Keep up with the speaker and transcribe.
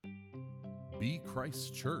Be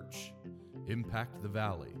Christ's church, impact the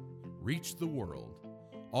valley, reach the world,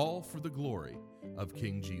 all for the glory of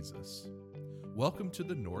King Jesus. Welcome to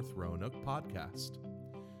the North Roanoke Podcast.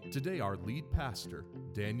 Today our lead pastor,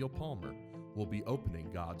 Daniel Palmer, will be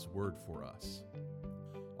opening God's Word for us.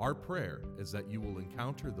 Our prayer is that you will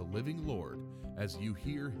encounter the living Lord as you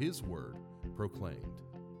hear His Word proclaimed.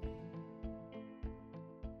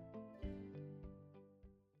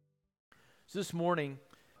 So this morning,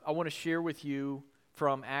 I want to share with you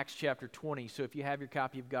from Acts chapter 20. So if you have your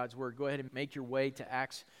copy of God's Word, go ahead and make your way to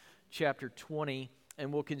Acts chapter 20,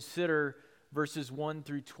 and we'll consider verses 1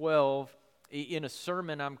 through 12 in a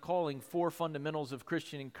sermon I'm calling 4 Fundamentals of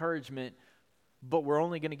Christian Encouragement, but we're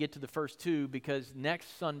only going to get to the first 2 because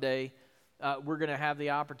next Sunday we're going to have the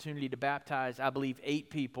opportunity to baptize, I believe, 8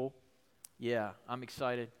 people. Yeah, I'm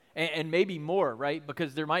excited. And maybe more, right?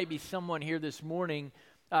 Because there might be someone here this morning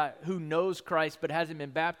who knows Christ but hasn't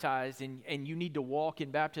been baptized, and you need to walk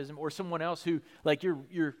in baptism, or someone else who, like,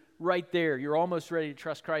 you're right there, you're almost ready to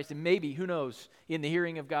trust Christ, and maybe, who knows, in the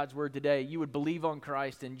hearing of God's Word today, you would believe on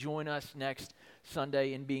Christ and join us next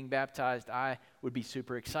Sunday in being baptized. I would be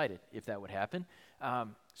super excited if that would happen.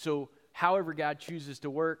 So however God chooses to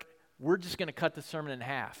work, we're just going to cut the sermon in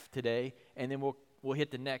half today, and then we'll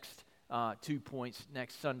hit the next 2 points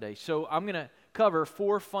next Sunday. So I'm going to cover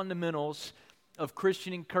 4 fundamentals of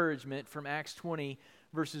Christian encouragement from Acts 20,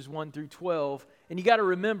 verses 1 through 12. And you got to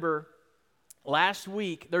remember, last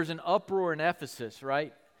week there's an uproar in Ephesus,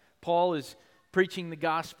 right? Paul is preaching the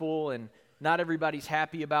gospel, and not everybody's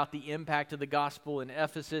happy about the impact of the gospel in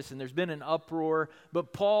Ephesus, and there's been an uproar.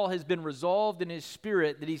 But Paul has been resolved in his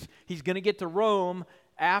spirit that he's going to get to Rome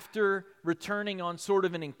after returning on sort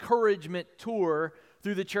of an encouragement tour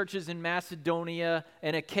through the churches in Macedonia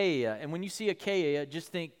and Achaia. And when you see Achaia, just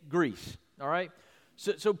think Greece. All right?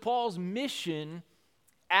 So Paul's mission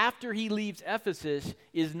after he leaves Ephesus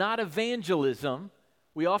is not evangelism.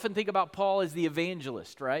 We often think about Paul as the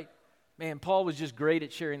evangelist, right? Man, Paul was just great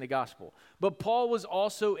at sharing the gospel. But Paul was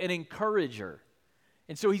also an encourager.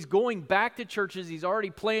 And so he's going back to churches he's already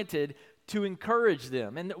planted to encourage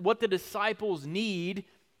them. And what the disciples need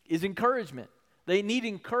is encouragement. They need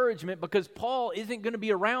encouragement because Paul isn't going to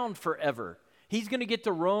be around forever. He's going to get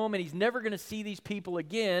to Rome, and he's never going to see these people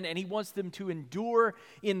again, and he wants them to endure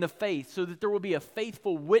in the faith so that there will be a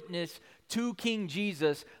faithful witness to King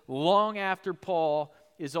Jesus long after Paul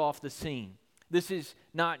is off the scene. This is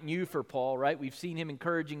not new for Paul, right? We've seen him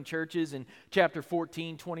encouraging churches in chapter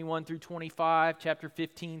 14, 21 through 25, chapter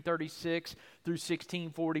 15, 36 through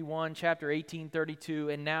 16, 41, chapter 18, 32,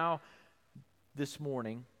 and now this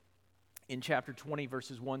morning in chapter 20,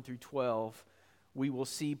 verses 1 through 12, we will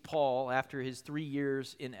see Paul, after his 3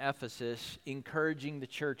 years in Ephesus, encouraging the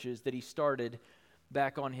churches that he started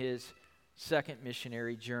back on his second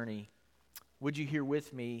missionary journey. Would you hear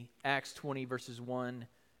with me Acts 20, verses 1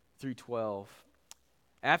 through 12?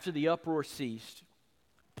 After the uproar ceased,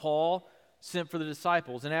 Paul sent for the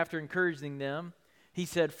disciples, and after encouraging them, he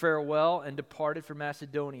said farewell and departed for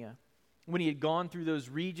Macedonia. When he had gone through those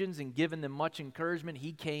regions and given them much encouragement,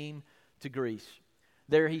 he came to Greece.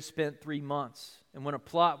 There he spent 3 months, and when a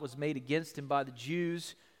plot was made against him by the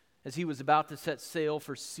Jews, as he was about to set sail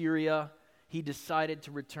for Syria, he decided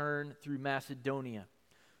to return through Macedonia.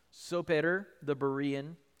 Sopater, the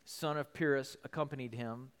Berean, son of Pyrrhus, accompanied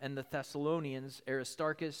him, and the Thessalonians,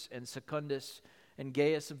 Aristarchus and Secundus, and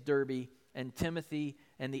Gaius of Derbe, and Timothy,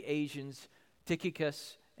 and the Asians,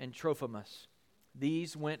 Tychicus and Trophimus.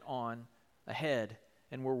 These went on ahead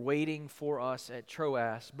and were waiting for us at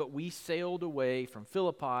Troas, but we sailed away from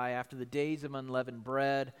Philippi after the days of unleavened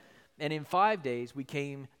bread, and in 5 days we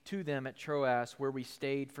came to them at Troas, where we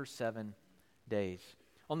stayed for 7 days.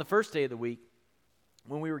 On the first day of the week,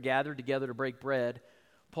 when we were gathered together to break bread,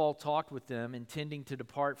 Paul talked with them, intending to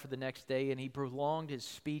depart for the next day, and he prolonged his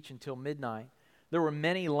speech until midnight. There were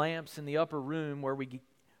many lamps in the upper room where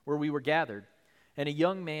we were gathered, and a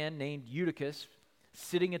young man named Eutychus,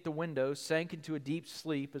 sitting at the window, sank into a deep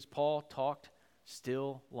sleep as Paul talked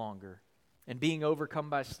still longer. And being overcome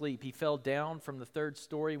by sleep, he fell down from the 3rd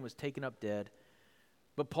story and was taken up dead.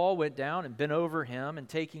 But Paul went down and bent over him, and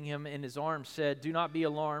taking him in his arms said, "Do not be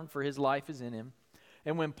alarmed, for his life is in him."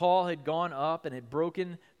 And when Paul had gone up and had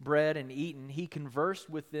broken bread and eaten, he conversed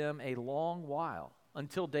with them a long while,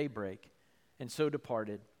 until daybreak, and so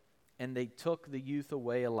departed. And they took the youth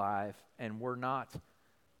away alive, and were not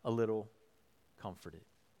a little comforted.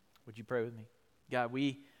 Would you pray with me? God,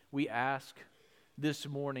 we ask this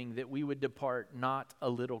morning that we would depart not a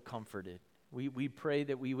little comforted. We pray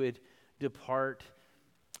that we would depart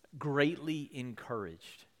greatly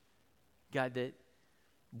encouraged. God, that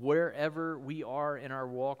wherever we are in our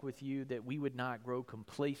walk with you, that we would not grow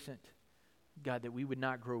complacent, God, that we would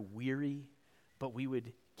not grow weary, but we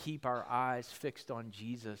would keep our eyes fixed on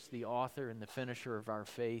Jesus, the author and the finisher of our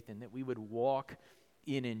faith, and that we would walk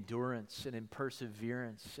in endurance and in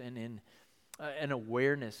perseverance and in an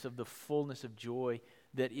awareness of the fullness of joy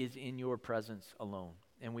that is in your presence alone.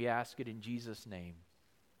 And we ask it in Jesus' name.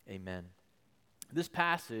 Amen. This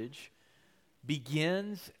passage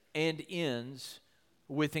begins and ends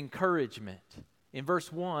with encouragement. In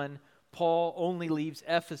verse 1, Paul only leaves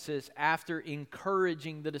Ephesus after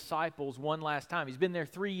encouraging the disciples one last time. He's been there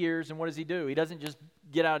 3 years, and what does he do? He doesn't just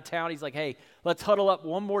get out of town. He's like, hey, let's huddle up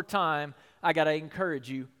one more time. I got to encourage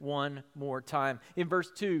you one more time. In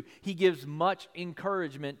verse 2, he gives much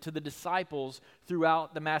encouragement to the disciples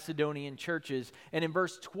throughout the Macedonian churches. And in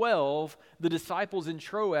verse 12, the disciples in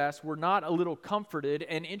Troas were not a little comforted.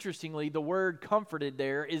 And interestingly, the word comforted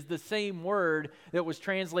there is the same word that was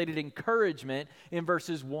translated encouragement in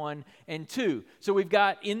verses 1 and 2. So we've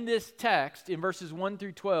got in this text, in verses 1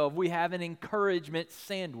 through 12, we have an encouragement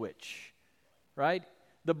sandwich, right?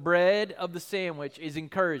 The bread of the sandwich is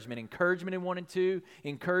encouragement. Encouragement in 1 and 2,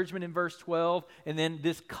 encouragement in verse 12, and then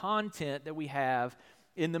this content that we have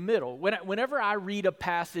in the middle. Whenever I read a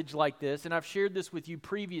passage like this, and I've shared this with you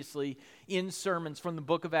previously in sermons from the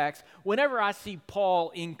book of Acts, whenever I see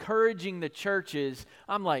Paul encouraging the churches,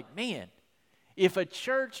 I'm like, man, if a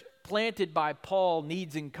church planted by Paul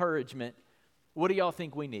needs encouragement, what do y'all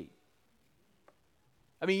think we need?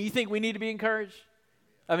 I mean, you think we need to be encouraged?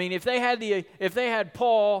 I mean, if they had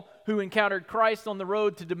Paul, who encountered Christ on the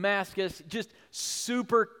road to Damascus, just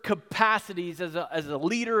super capacities as a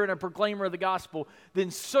leader and a proclaimer of the gospel, then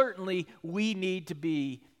certainly we need to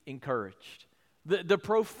be encouraged. The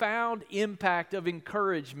profound impact of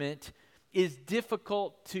encouragement is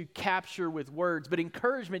difficult to capture with words, but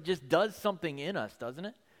encouragement just does something in us, doesn't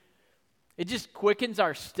it? It just quickens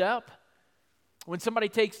our step. When somebody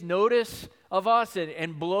takes notice of us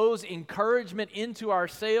and blows encouragement into our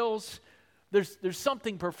sails, there's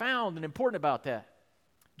something profound and important about that.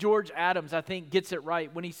 George Adams, I think, gets it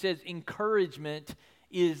right when he says encouragement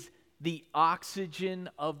is the oxygen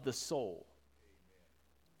of the soul.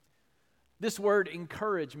 This word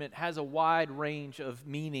encouragement has a wide range of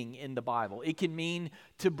meaning in the Bible. It can mean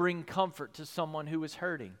to bring comfort to someone who is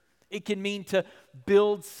hurting. It can mean to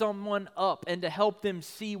build someone up and to help them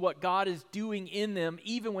see what God is doing in them,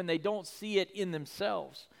 even when they don't see it in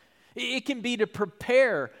themselves. It can be to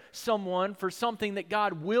prepare someone for something that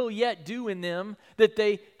God will yet do in them that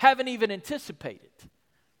they haven't even anticipated.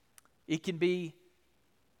 It can be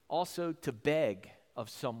also to beg of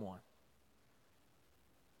someone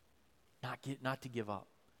not to give up,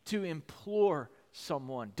 to implore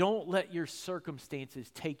someone. Don't let your circumstances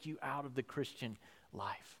take you out of the Christian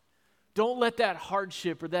life. Don't let that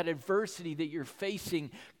hardship or that adversity that you're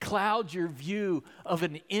facing cloud your view of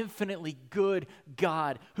an infinitely good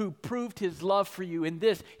God who proved his love for you. In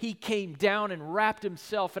this, he came down and wrapped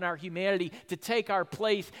himself in our humanity to take our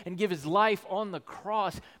place and give his life on the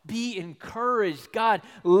cross. Be encouraged. God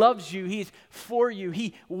loves you. He's for you.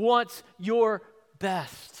 He wants your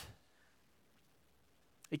best.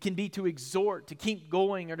 It can be to exhort, to keep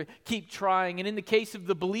going, or to keep trying. And in the case of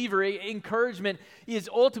the believer, encouragement is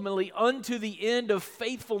ultimately unto the end of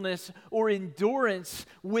faithfulness or endurance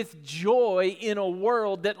with joy in a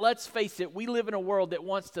world that, let's face it, we live in a world that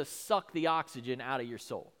wants to suck the oxygen out of your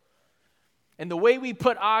soul. And the way we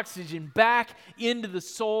put oxygen back into the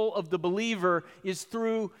soul of the believer is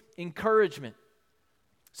through encouragement.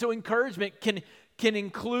 So encouragement can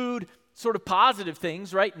include sort of positive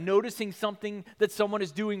things, right? Noticing something that someone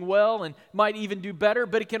is doing well and might even do better,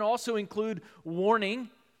 but it can also include warning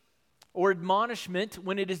or admonishment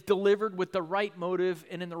when it is delivered with the right motive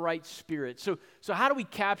and in the right spirit. So how do we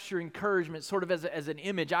capture encouragement sort of as an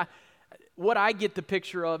image? What I get the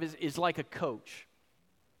picture of is like a coach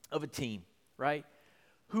of a team, right?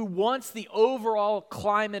 Who wants the overall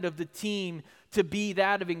climate of the team to be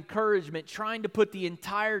that of encouragement, trying to put the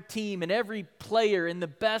entire team and every player in the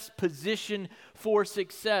best position for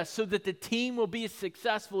success so that the team will be as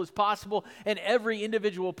successful as possible and every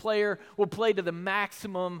individual player will play to the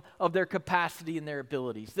maximum of their capacity and their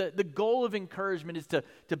abilities. The goal of encouragement is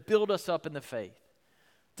to build us up in the faith,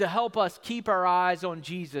 to help us keep our eyes on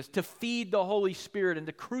Jesus, to feed the Holy Spirit and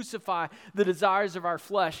to crucify the desires of our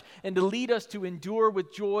flesh and to lead us to endure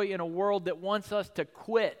with joy in a world that wants us to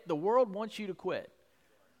quit. The world wants you to quit.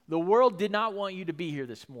 The world did not want you to be here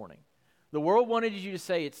this morning. The world wanted you to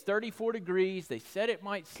say, it's 34 degrees, they said it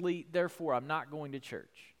might sleet, therefore I'm not going to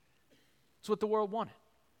church. That's what the world wanted.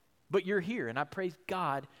 but you're here. And I praise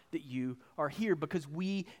God that you are here because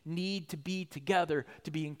we need to be together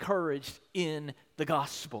to be encouraged in the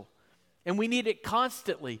gospel. And we need it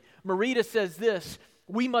constantly. Marita says this,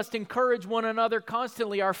 we must encourage one another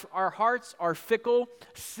constantly. Our hearts are fickle.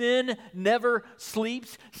 Sin never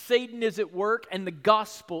sleeps. Satan is at work, and the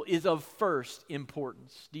gospel is of first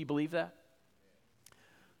importance. Do you believe that?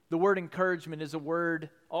 The word encouragement is a word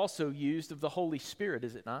also used of the Holy Spirit,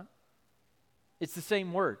 is it not? It's the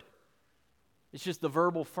same word. It's just the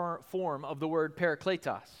verbal form of the word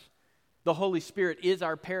parakletos. The Holy Spirit is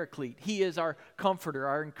our paraclete. He is our comforter,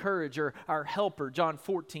 our encourager, our helper. John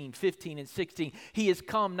 14, 15, and 16. He has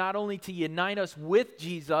come not only to unite us with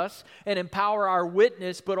Jesus and empower our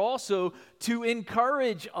witness, but also to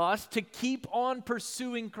encourage us to keep on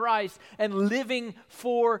pursuing Christ and living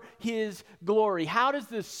for His glory. How does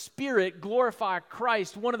the Spirit glorify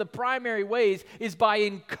Christ? One of the primary ways is by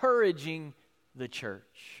encouraging the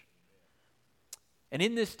church. And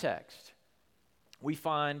in this text, we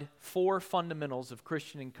find 4 fundamentals of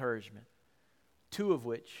Christian encouragement, 2 of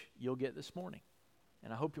which you'll get this morning.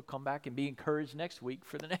 And I hope you'll come back and be encouraged next week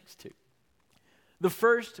for the next 2. The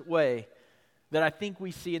first way that I think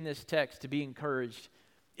we see in this text to be encouraged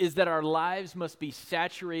is that our lives must be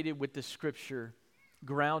saturated with the Scripture,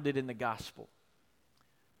 grounded in the gospel.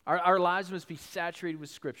 Our lives must be saturated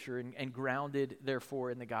with Scripture and grounded,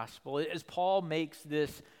 therefore, in the gospel. As Paul makes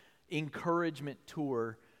this encouragement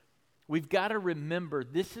tour, we've got to remember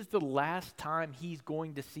this is the last time he's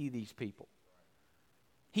going to see these people.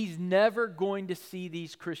 He's never going to see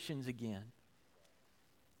these Christians again.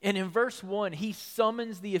 And in verse 1, he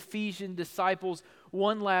summons the Ephesian disciples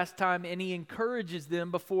one last time and he encourages them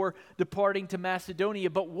before departing to Macedonia.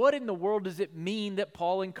 But what in the world does it mean that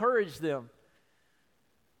Paul encouraged them?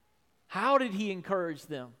 How did he encourage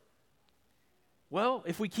them? Well,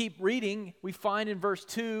 if we keep reading, we find in verse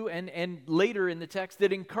 2 and later in the text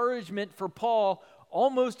that encouragement for Paul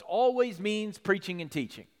almost always means preaching and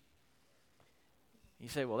teaching. You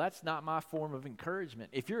say, well, that's not my form of encouragement.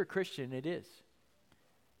 If you're a Christian, it is.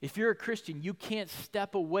 If you're a Christian, you can't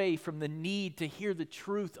step away from the need to hear the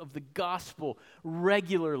truth of the gospel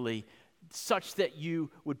regularly, such that you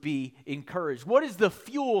would be encouraged. What is the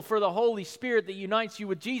fuel for the Holy Spirit that unites you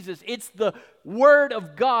with Jesus? It's the Word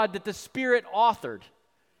of God that the Spirit authored.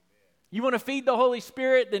 You want to feed the Holy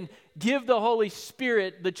Spirit? Then give the Holy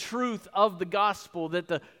Spirit the truth of the gospel that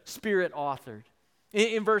the Spirit authored.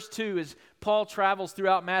 In verse 2, as Paul travels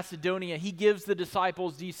throughout Macedonia, he gives the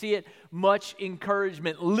disciples, do you see it? Much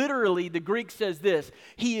encouragement. Literally, the Greek says this,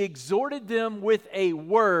 he exhorted them with a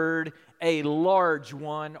word, a large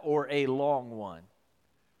one or a long one.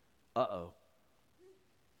 Uh-oh.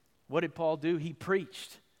 What did Paul do? He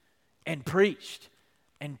preached and preached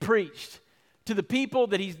and preached to the people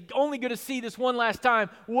that he's only going to see this one last time.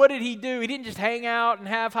 What did he do? He didn't just hang out and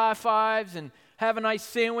have high fives and have a nice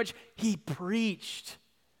sandwich. He preached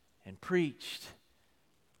and preached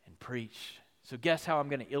and preached. So guess how I'm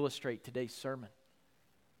going to illustrate today's sermon?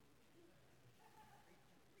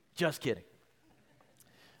 Just kidding.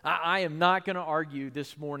 I am not going to argue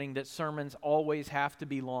this morning that sermons always have to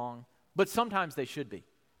be long, but sometimes they should be.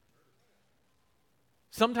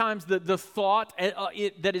 Sometimes the thought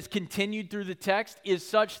that is continued through the text is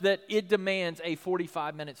such that it demands a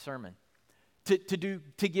 45-minute sermon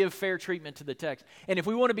to give fair treatment to the text. And if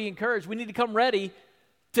we want to be encouraged, we need to come ready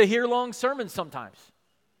to hear long sermons sometimes.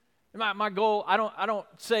 My goal, I don't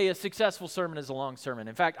say a successful sermon is a long sermon.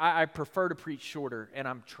 In fact, I prefer to preach shorter, and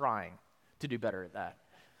I'm trying to do better at that.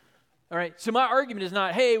 All right, so my argument is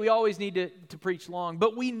not, hey, we always need to preach long,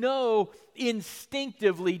 but we know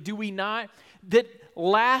instinctively, do we not, that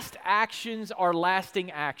last actions are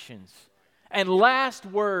lasting actions, and last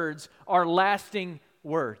words are lasting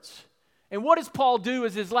words. And what does Paul do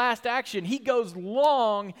as his last action? He goes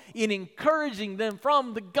long in encouraging them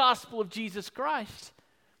from the gospel of Jesus Christ.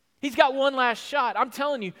 He's got one last shot. I'm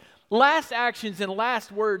telling you, last actions and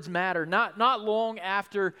last words matter. Not long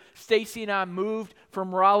after Stacy and I moved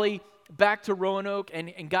from Raleigh back to Roanoke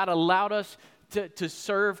and God allowed us to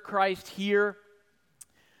serve Christ here,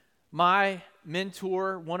 my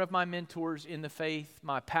mentor, one of my mentors in the faith,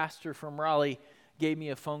 my pastor from Raleigh, gave me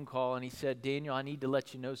a phone call and he said, Daniel, I need to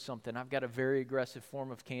let you know something. I've got a very aggressive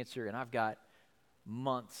form of cancer and I've got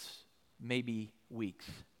months, maybe weeks.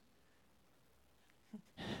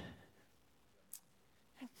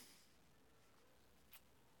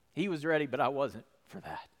 He was ready, but I wasn't for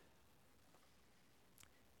that.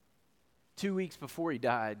 2 weeks before he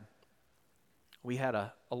died, we had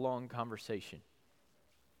a long conversation.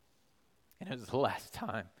 And it was the last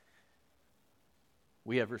time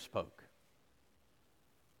we ever spoke.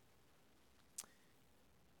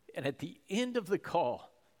 And at the end of the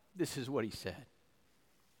call, this is what he said.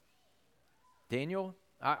 Daniel,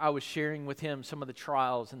 I was sharing with him some of the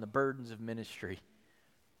trials and the burdens of ministry.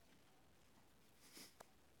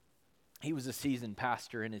 He was a seasoned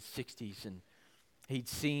pastor in his 60s, and he'd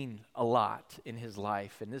seen a lot in his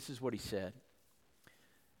life. And this is what he said.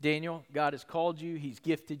 Daniel, God has called you. He's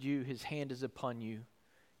gifted you. His hand is upon you.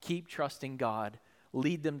 Keep trusting God.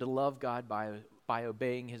 Lead them to love God by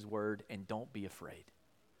obeying his word, and don't be afraid.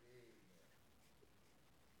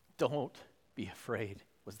 Don't be afraid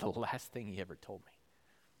was the last thing he ever told me.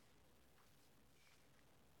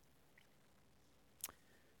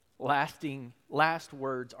 Last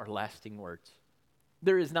words are lasting words.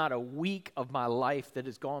 There is not a week of my life that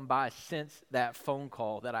has gone by since that phone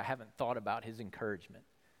call that I haven't thought about his encouragement.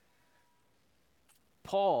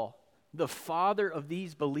 Paul, the father of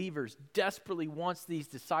these believers, desperately wants these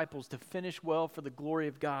disciples to finish well for the glory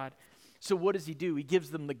of God. So what does he do? He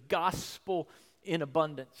gives them the gospel in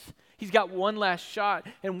abundance. He's got one last shot.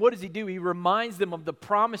 And what does he do? He reminds them of the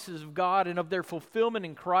promises of God and of their fulfillment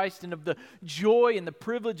in Christ and of the joy and the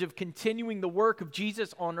privilege of continuing the work of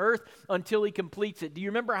Jesus on earth until he completes it. Do you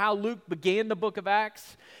remember how Luke began the book of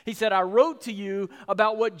Acts? He said, I wrote to you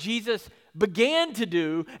about what Jesus began to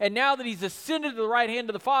do, and now that he's ascended to the right hand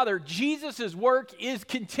of the Father, Jesus' work is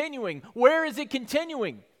continuing. Where is it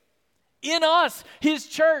continuing? In us, his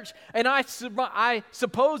church. And I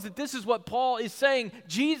suppose that this is what Paul is saying.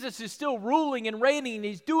 Jesus is still ruling and reigning, and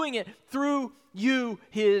he's doing it through you,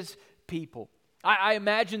 his people. I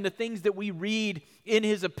imagine the things that we read in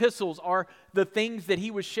his epistles are the things that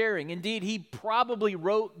he was sharing. Indeed, he probably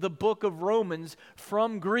wrote the book of Romans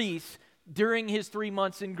from Greece during his 3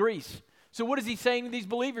 months in Greece. So what is he saying to these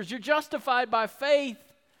believers? You're justified by faith.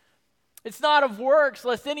 It's not of works,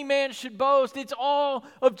 lest any man should boast. It's all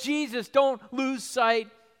of Jesus. Don't lose sight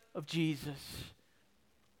of Jesus.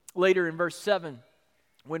 Later in verse 7,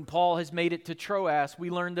 when Paul has made it to Troas,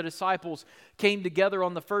 we learn the disciples came together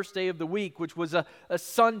on the first day of the week, which was a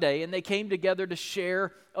Sunday, and they came together to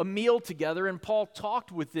share a meal together, and Paul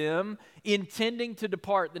talked with them, intending to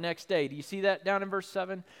depart the next day. Do you see that down in verse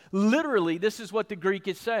 7? Literally, this is what the Greek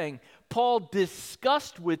is saying. Paul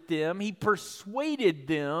discussed with them, he persuaded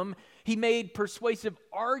them, he made persuasive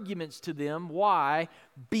arguments to them. Why?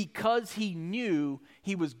 Because he knew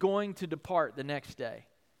he was going to depart the next day.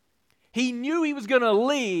 He knew he was going to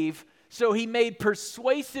leave, so he made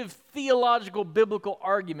persuasive theological biblical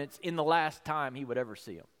arguments in the last time he would ever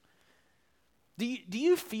see him. Do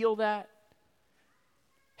you feel that?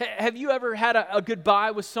 Have you ever had a goodbye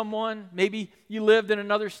with someone? Maybe you lived in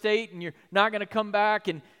another state and you're not going to come back,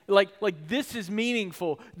 and like this is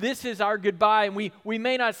meaningful. This is our goodbye, and we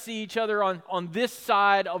may not see each other on this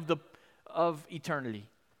side of eternity.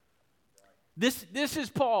 This is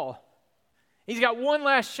Paul. He's got one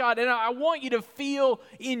last shot, and I want you to feel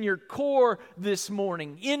in your core this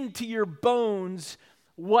morning, into your bones,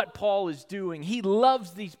 what Paul is doing. He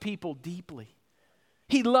loves these people deeply.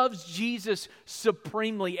 He loves Jesus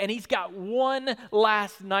supremely, and he's got one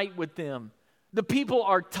last night with them. The people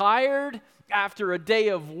are tired after a day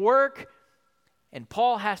of work, and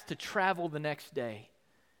Paul has to travel the next day.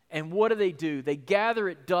 And what do? They gather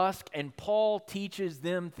at dusk, and Paul teaches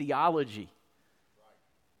them theology.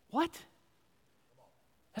 What?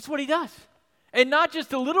 That's what he does. And not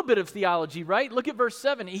just a little bit of theology, right? Look at verse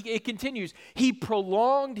 7. It continues. He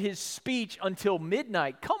prolonged his speech until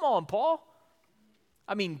midnight. Come on, Paul.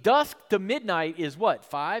 I mean, dusk to midnight is what,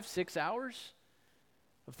 5-6 hours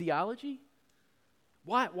of theology?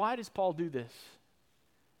 Why does Paul do this?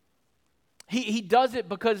 He does it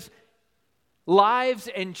because lives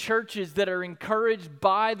and churches that are encouraged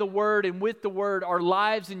by the word and with the word are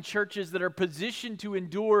lives and churches that are positioned to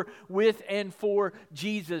endure with and for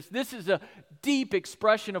Jesus. This is a deep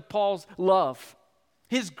expression of Paul's love.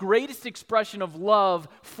 His greatest expression of love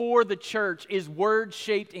for the church is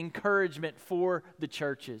word-shaped encouragement for the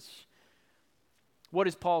churches. What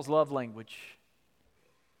is Paul's love language?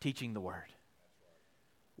 Teaching the word.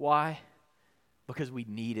 Why? Because we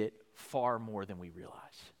need it far more than we realize.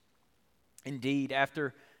 Indeed,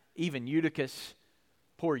 after even Eutychus,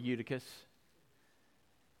 poor Eutychus,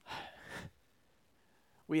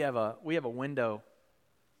 we have a window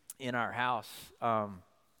in our house.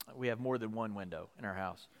 We have more than one window in our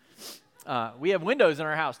house. We have windows in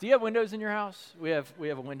our house. Do you have windows in your house? We have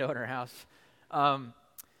a window in our house.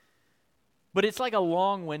 But it's like a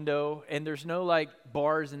long window, and there's no like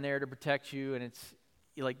bars in there to protect you, and it's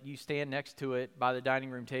like you stand next to it by the dining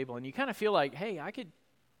room table, and you kind of feel like, hey, I could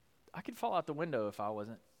fall out the window if I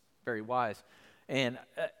wasn't very wise. And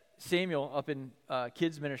Samuel up in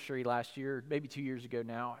kids ministry last year, maybe 2 years ago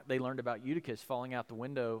now, they learned about Eutychus falling out the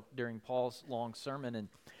window during Paul's long sermon.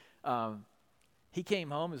 And he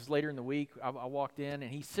came home, it was later in the week, I walked in,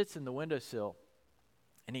 and he sits in the windowsill.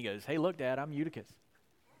 And he goes, "Hey, look, Dad, I'm Eutychus."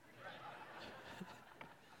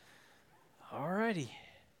 All righty.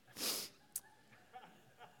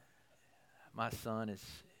 My son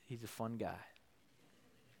he's a fun guy.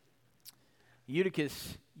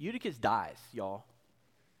 Eutychus dies, y'all.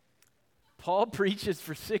 Paul preaches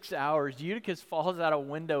for 6 hours. Eutychus falls out a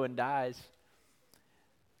window and dies.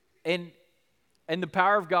 And the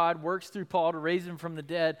power of God works through Paul to raise him from the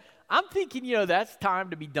dead. I'm thinking, that's time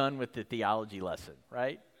to be done with the theology lesson,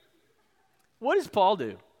 right? What does Paul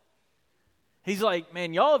do? He's like,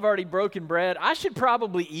 "Man, y'all have already broken bread. I should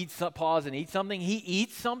probably pause and eat something." He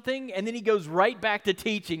eats something, and then he goes right back to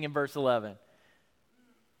teaching in verse 11.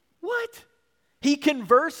 What? He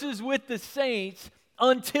converses with the saints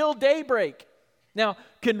until daybreak. Now,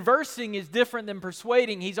 conversing is different than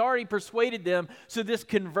persuading. He's already persuaded them, so this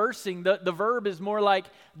conversing, the verb is more like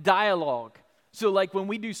dialogue. So like when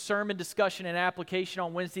we do sermon discussion and application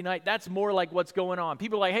on Wednesday night, that's more like what's going on.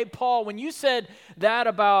 People are like, "Hey, Paul, when you said that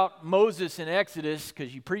about Moses in Exodus,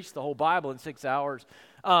 because you preached the whole Bible in 6 hours,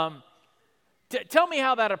 tell me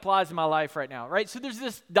how that applies in my life right now," right? So there's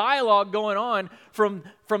this dialogue going on from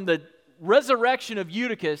the resurrection of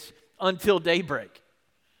Eutychus until daybreak.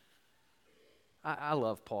 I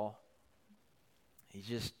love Paul. He's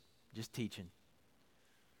just teaching.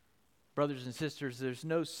 Brothers and sisters, there's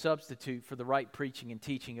no substitute for the right preaching and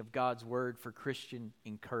teaching of God's word for Christian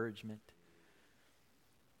encouragement.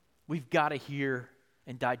 We've got to hear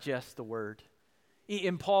and digest the word.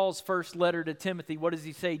 In Paul's first letter to Timothy, what does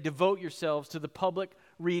he say? "Devote yourselves to the public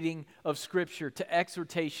reading of Scripture, to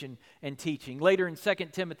exhortation and teaching." Later in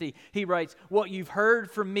 2 Timothy, he writes, "What you've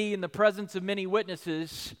heard from me in the presence of many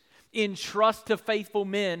witnesses, entrust to faithful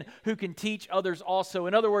men who can teach others also."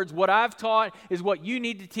 In other words, what I've taught is what you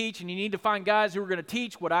need to teach, and you need to find guys who are going to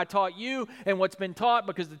teach what I taught you and what's been taught,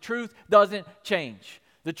 because the truth doesn't change.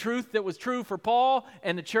 The truth that was true for Paul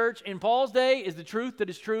and the church in Paul's day is the truth that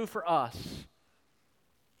is true for us.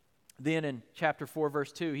 Then in chapter 4,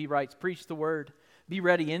 verse 2, he writes, "Preach the word, be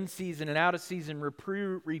ready in season and out of season,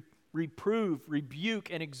 reprove, rebuke,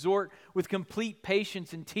 and exhort with complete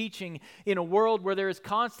patience and teaching." In a world where there is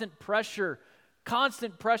constant pressure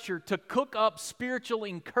to cook up spiritual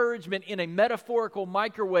encouragement in a metaphorical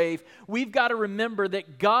microwave, we've got to remember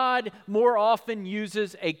that God more often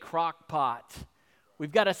uses a crock pot.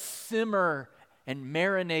 We've got to simmer and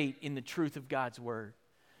marinate in the truth of God's word.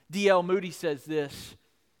 D.L. Moody says this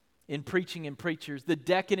in Preaching and Preachers: "The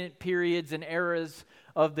decadent periods and eras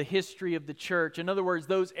of the history of the church," in other words,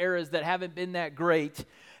 those eras that haven't been that great,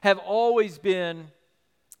 "have always been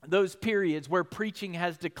those periods where preaching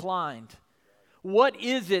has declined. What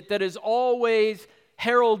is it that has always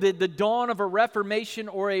heralded the dawn of a reformation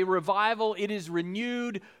or a revival? It is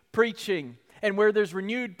renewed preaching. And where there's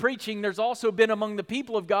renewed preaching, there's also been among the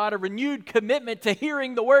people of God a renewed commitment to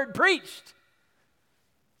hearing the word preached."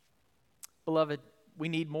 Beloved, we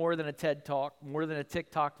need more than a TED Talk, more than a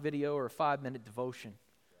TikTok video or a 5-minute devotion.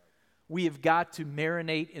 We have got to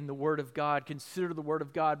marinate in the Word of God, consider the Word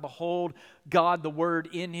of God, behold God the Word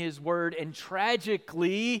in His Word. And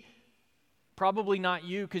tragically, probably not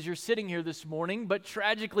you because you're sitting here this morning, but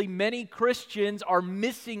tragically many Christians are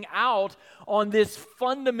missing out on this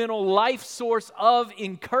fundamental life source of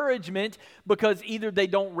encouragement because either they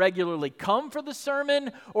don't regularly come for the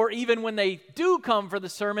sermon, or even when they do come for the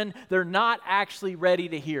sermon, they're not actually ready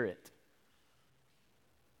to hear it.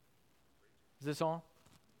 Is this on?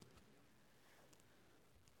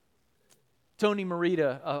 Tony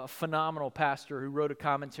Merida, a phenomenal pastor who wrote a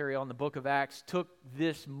commentary on the book of Acts, took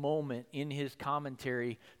this moment in his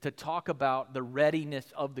commentary to talk about the readiness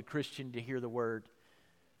of the Christian to hear the word.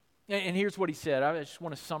 And here's what he said. I just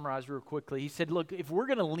want to summarize real quickly. He said, look, if we're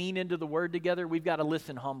going to lean into the word together, we've got to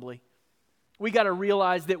listen humbly. We got to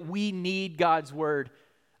realize that we need God's word.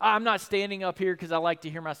 I'm not standing up here because I like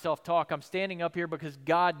to hear myself talk. I'm standing up here because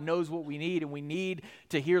God knows what we need, and we need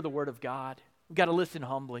to hear the word of God. We've got to listen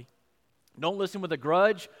humbly. Don't listen with a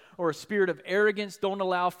grudge or a spirit of arrogance. Don't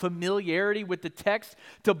allow familiarity with the text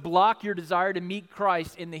to block your desire to meet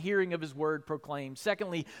Christ in the hearing of His word proclaimed.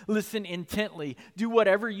 Secondly, listen intently. Do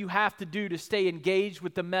whatever you have to do to stay engaged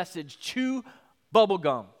with the message. Chew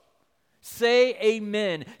bubblegum. Say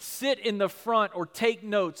amen. Sit in the front or take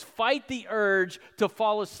notes. Fight the urge to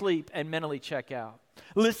fall asleep and mentally check out.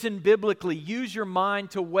 Listen biblically. Use your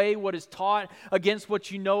mind to weigh what is taught against what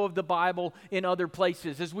you know of the Bible in other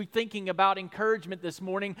places. As we're thinking about encouragement this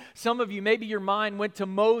morning, some of you, maybe your mind went to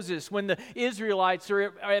Moses when the Israelites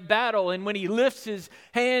are at battle, and when he lifts his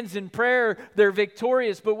hands in prayer, they're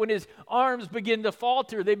victorious. But when his arms begin to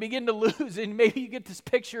falter, they begin to lose. And maybe you get this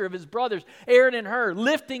picture of his brothers, Aaron and Hur,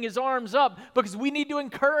 lifting his arms up because we need to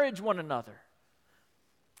encourage one another.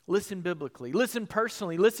 Listen biblically. Listen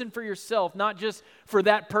personally. Listen for yourself, not just for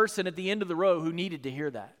that person at the end of the row who needed to hear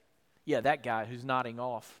that. Yeah, that guy who's nodding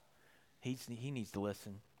off. He needs to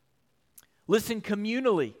listen. Listen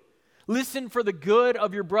communally. Listen for the good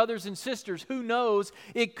of your brothers and sisters. Who knows?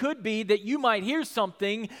 It could be that you might hear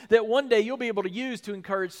something that one day you'll be able to use to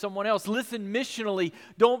encourage someone else. Listen missionally.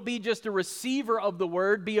 Don't be just a receiver of the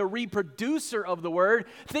word. Be a reproducer of the word.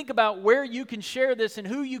 Think about where you can share this and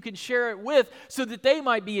who you can share it with so that they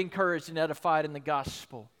might be encouraged and edified in the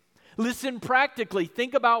gospel. Listen practically.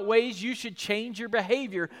 Think about ways you should change your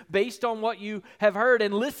behavior based on what you have heard.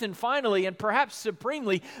 And listen finally, and perhaps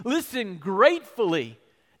supremely, listen gratefully.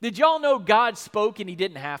 Did y'all know God spoke and He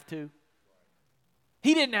didn't have to?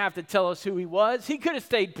 He didn't have to tell us who He was. He could have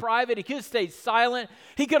stayed private. He could have stayed silent.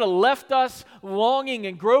 He could have left us longing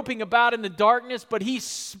and groping about in the darkness, but He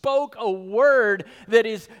spoke a word that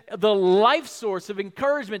is the life source of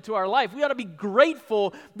encouragement to our life. We ought to be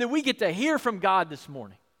grateful that we get to hear from God this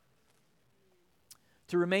morning.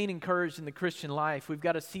 To remain encouraged in the Christian life, we've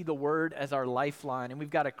got to see the Word as our lifeline, and we've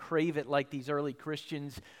got to crave it like these early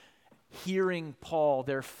Christians hearing Paul,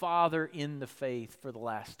 their father in the faith, for the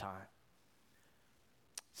last time.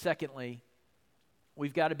 Secondly,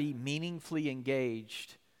 we've got to be meaningfully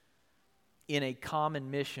engaged in a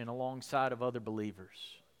common mission alongside of other believers.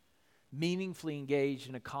 Meaningfully engaged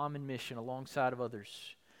in a common mission alongside of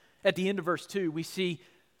others. At the end of verse 2,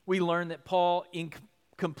 we learn that Paul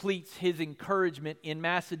completes his encouragement in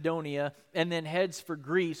Macedonia and then heads for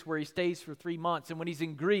Greece, where he stays for 3 months. And when he's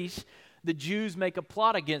in Greece, the Jews make a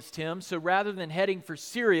plot against him. So rather than heading for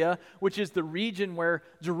Syria, which is the region where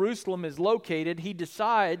Jerusalem is located, he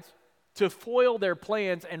decides to foil their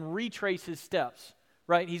plans and retrace his steps.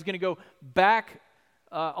 Right? He's going to go back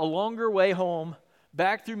a longer way home,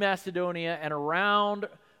 back through Macedonia and around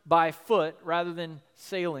by foot rather than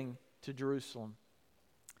sailing to Jerusalem.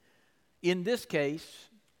 In this case,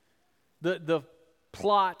 the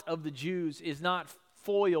plot of the Jews is not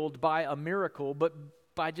foiled by a miracle, but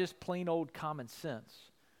by just plain old common sense.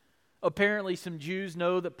 Apparently, some Jews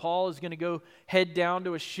know that Paul is going to go head down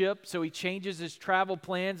to a ship, so he changes his travel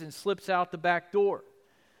plans and slips out the back door.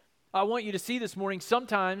 I want you to see this morning,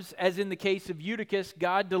 sometimes, as in the case of Eutychus,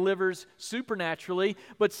 God delivers supernaturally,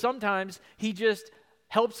 but sometimes He just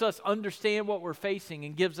helps us understand what we're facing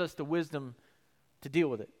and gives us the wisdom to deal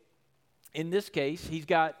with it. In this case, he's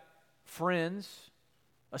got friends,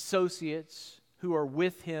 associates who are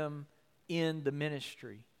with him in the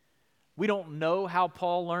ministry. We don't know how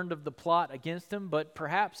Paul learned of the plot against him, but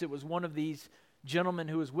perhaps it was one of these gentlemen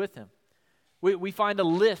who was with him. We find a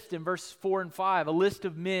list in verse 4 and 5, a list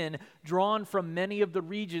of men drawn from many of the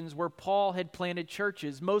regions where Paul had planted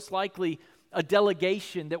churches, most likely a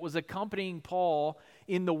delegation that was accompanying Paul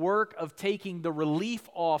in the work of taking the relief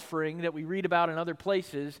offering that we read about in other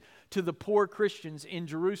places to the poor Christians in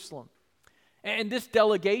Jerusalem. And this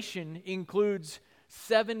delegation includes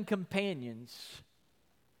 7 companions.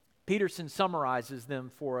 Peterson summarizes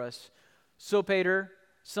them for us. Sopater,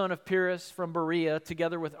 son of Pyrrhus from Berea,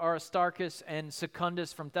 together with Aristarchus and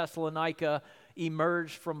Secundus from Thessalonica,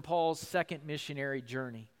 emerged from Paul's second missionary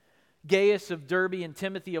journey. Gaius of Derbe and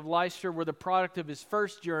Timothy of Lystra were the product of his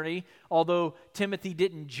first journey, although Timothy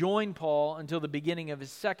didn't join Paul until the beginning of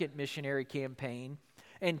his second missionary campaign.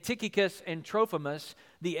 And Tychicus and Trophimus,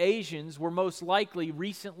 the Asians, were most likely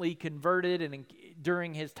recently converted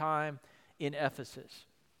during his time in Ephesus.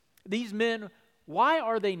 These men, why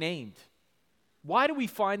are they named? Why do we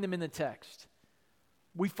find them in the text?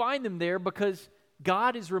 We find them there because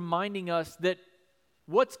God is reminding us that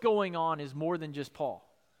what's going on is more than just Paul.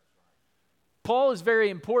 Paul is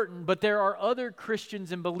very important, but there are other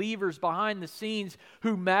Christians and believers behind the scenes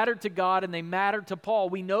who matter to God and they matter to Paul.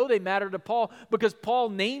 We know they matter to Paul because Paul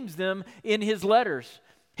names them in his letters.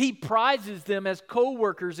 He prizes them as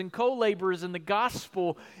co-workers and co-laborers in the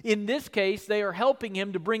gospel. In this case, they are helping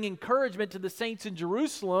him to bring encouragement to the saints in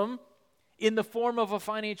Jerusalem in the form of a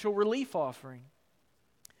financial relief offering.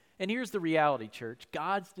 And here's the reality, church.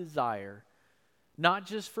 God's desire, not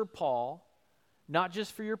just for Paul, not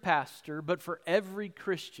just for your pastor, but for every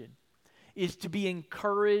Christian, is to be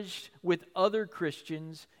encouraged with other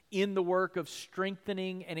Christians in the work of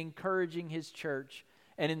strengthening and encouraging his church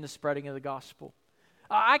and in the spreading of the gospel.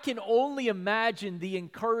 I can only imagine the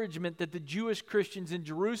encouragement that the Jewish Christians in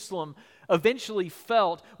Jerusalem eventually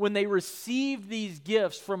felt when they received these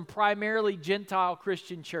gifts from primarily Gentile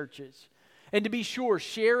Christian churches. And to be sure,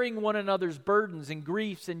 sharing one another's burdens and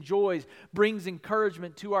griefs and joys brings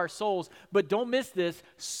encouragement to our souls. But don't miss this,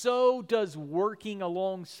 so does working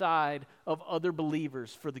alongside of other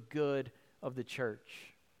believers for the good of the church.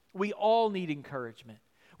 We all need encouragement.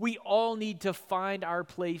 We all need to find our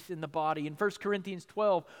place in the body. In 1 Corinthians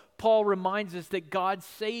 12, Paul reminds us that God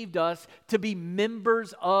saved us to be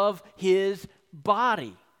members of His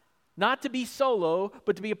body. Not to be solo,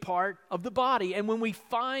 but to be a part of the body. And when we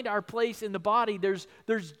find our place in the body,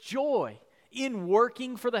 there's joy in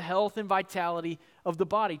working for the health and vitality of the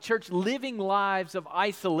body. Church, living lives of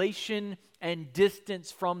isolation and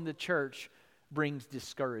distance from the church brings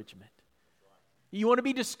discouragement. You want to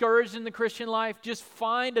be discouraged in the Christian life? Just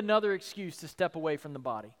find another excuse to step away from the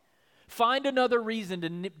body. Find another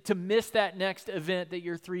reason to miss that next event that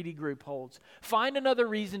your 3D group holds. Find another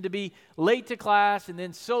reason to be late to class and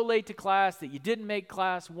then so late to class that you didn't make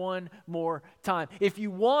class one more time. If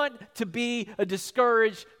you want to be a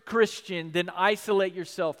discouraged Christian, then isolate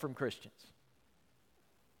yourself from Christians.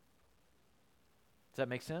 Does that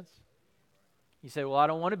make sense? You say, well, I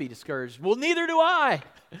don't want to be discouraged. Well, neither do I.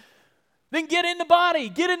 Then get in the body,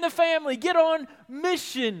 get in the family, get on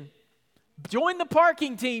mission. Join the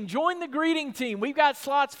parking team, join the greeting team. We've got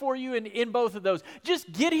slots for you in both of those.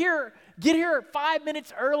 Just get here 5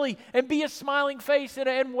 minutes early and be a smiling face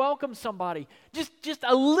and welcome somebody. Just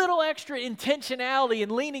a little extra intentionality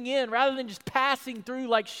and leaning in rather than just passing through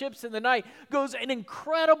like ships in the night goes an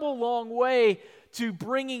incredible long way to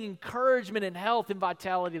bringing encouragement and health and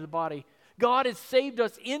vitality to the body. God has saved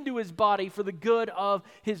us into His body for the good of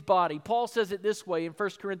His body. Paul says it this way in 1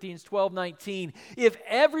 Corinthians 12:19. If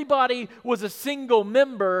everybody was a single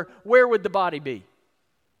member, where would the body be?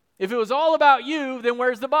 If it was all about you, then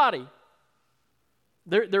where's the body?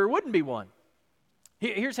 There wouldn't be one.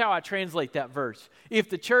 Here's how I translate that verse. If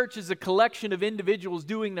the church is a collection of individuals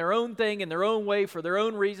doing their own thing in their own way for their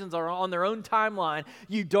own reasons or on their own timeline,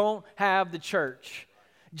 you don't have the church.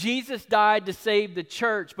 Jesus died to save the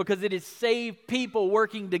church because it has saved people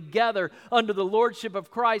working together under the lordship of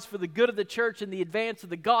Christ for the good of the church and the advance of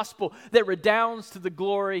the gospel that redounds to the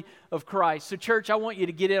glory of Christ. So church, I want you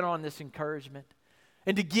to get in on this encouragement.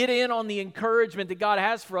 And to get in on the encouragement that God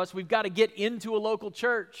has for us, we've got to get into a local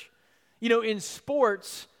church. You know, in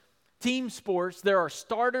sports, team sports, there are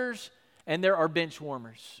starters and there are bench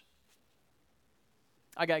warmers.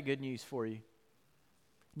 I got good news for you.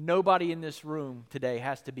 Nobody in this room today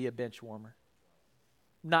has to be a bench warmer.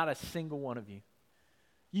 Not a single one of you.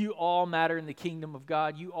 You all matter in the kingdom of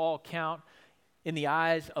God. You all count in the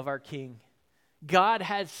eyes of our King. God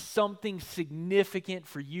has something significant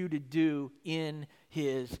for you to do in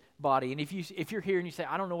His body. And if you're here and you say,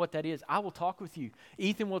 I don't know what that is, I will talk with you.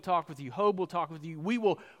 Ethan will talk with you. Hope will talk with you. We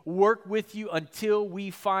will work with you until we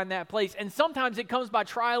find that place. And sometimes it comes by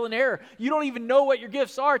trial and error. You don't even know what your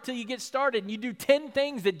gifts are till you get started. And you do 10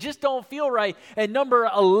 things that just don't feel right. And number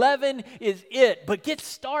 11 is it. But get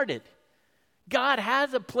started. God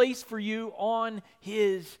has a place for you on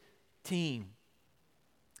His team.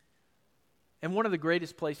 And one of the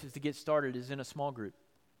greatest places to get started is in a small group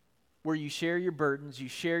where you share your burdens, you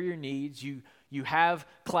share your needs, you have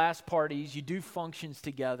class parties, you do functions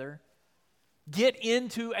together. Get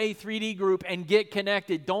into a 3D group and get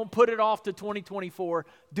connected. Don't put it off to 2024.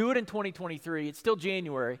 Do it in 2023. It's still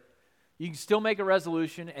January. You can still make a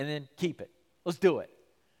resolution and then keep it. Let's do it.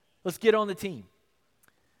 Let's get on the team.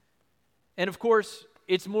 And of course,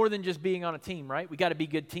 it's more than just being on a team, right? We got to be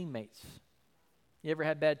good teammates. You ever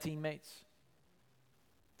had bad teammates?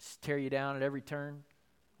 Just tear you down at every turn.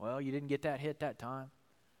 Well, you didn't get that hit that time.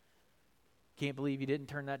 Can't believe you didn't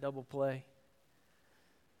turn that double play.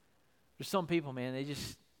 There's some people, man, they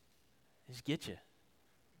just get you.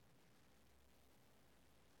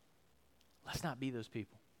 Let's not be those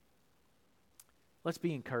people. Let's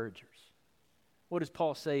be encouragers. What does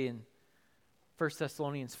Paul say in 1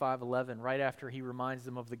 Thessalonians 5:11, right after he reminds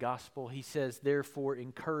them of the gospel? He says, therefore,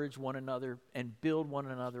 encourage one another and build one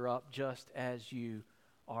another up just as you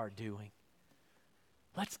are doing.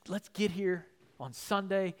 Let's get here on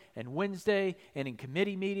Sunday and Wednesday and in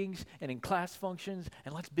committee meetings and in class functions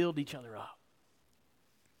and let's build each other up.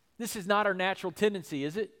 This is not our natural tendency,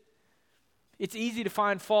 is it? It's easy to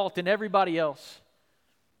find fault in everybody else.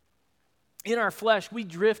 In our flesh, we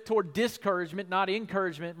drift toward discouragement, not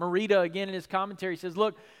encouragement. Marita, again, in his commentary says,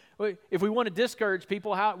 look, If we want to discourage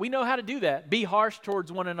people, we know how to do that. Be harsh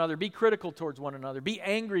towards one another. Be critical towards one another. Be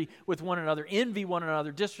angry with one another. Envy one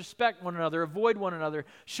another. Disrespect one another. Avoid one another.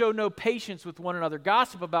 Show no patience with one another.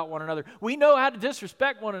 Gossip about one another. We know how to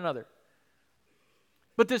disrespect one another.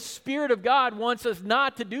 But the Spirit of God wants us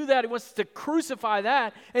not to do that. He wants us to crucify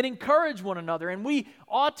that and encourage one another. And we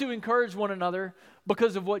ought to encourage one another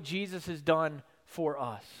because of what Jesus has done for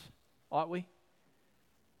us. Ought we?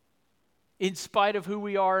 In spite of who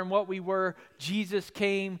we are and what we were, Jesus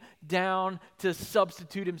came down to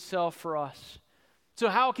substitute himself for us. So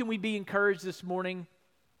how can we be encouraged this morning?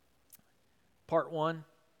 Part one,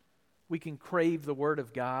 we can crave the Word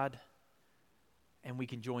of God and we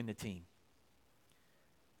can join the team.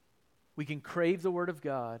 We can crave the Word of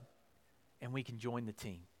God and we can join the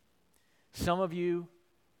team. Some of you,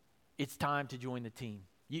 it's time to join the team.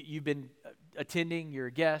 You've been attending, you're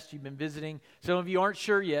a guest, you've been visiting. Some of you aren't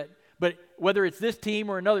sure yet, but whether it's this team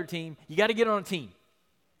or another team, you got to get on a team,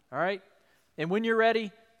 all right? And when you're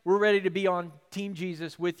ready, we're ready to be on Team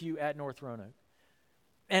Jesus with you at North Roanoke.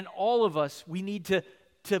 And all of us, we need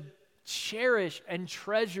to cherish and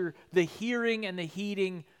treasure the hearing and the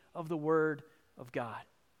heeding of the Word of God.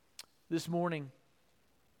 This morning,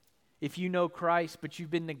 if you know Christ, but you've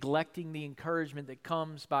been neglecting the encouragement that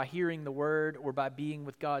comes by hearing the Word or by being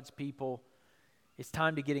with God's people, it's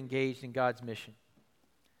time to get engaged in God's mission.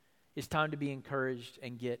 It's time to be encouraged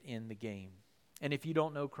and get in the game. And if you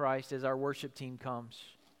don't know Christ, as our worship team comes,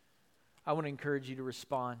 I want to encourage you to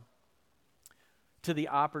respond to the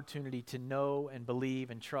opportunity to know and believe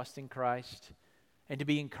and trust in Christ and to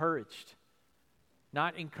be encouraged.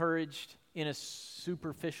 Not encouraged in a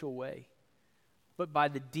superficial way, but by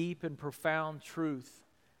the deep and profound truth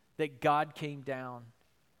that God came down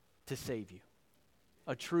to save you.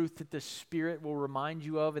 A truth that the Spirit will remind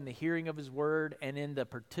you of in the hearing of His Word and in the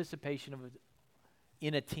participation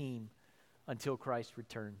in a team until Christ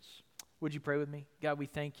returns. Would you pray with me? God, we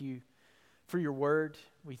thank you for your Word.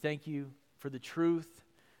 We thank you for the truth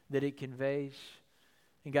that it conveys.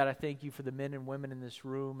 And God, I thank you for the men and women in this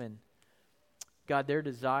room and God, their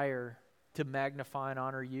desire to magnify and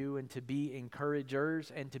honor you and to be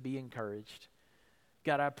encouragers and to be encouraged.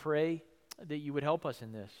 God, I pray that you would help us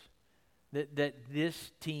in this. That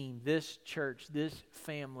this team, this church, this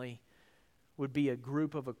family would be a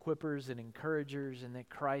group of equippers and encouragers and that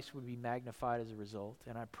Christ would be magnified as a result.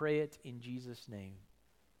 And I pray it in Jesus' name.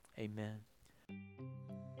 Amen.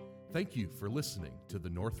 Thank you for listening to the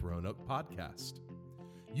North Roanoke Podcast.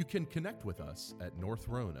 You can connect with us at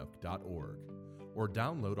northroanoke.org or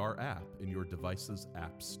download our app in your device's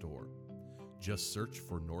app store. Just search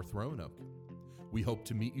for North Roanoke. We hope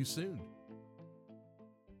to meet you soon.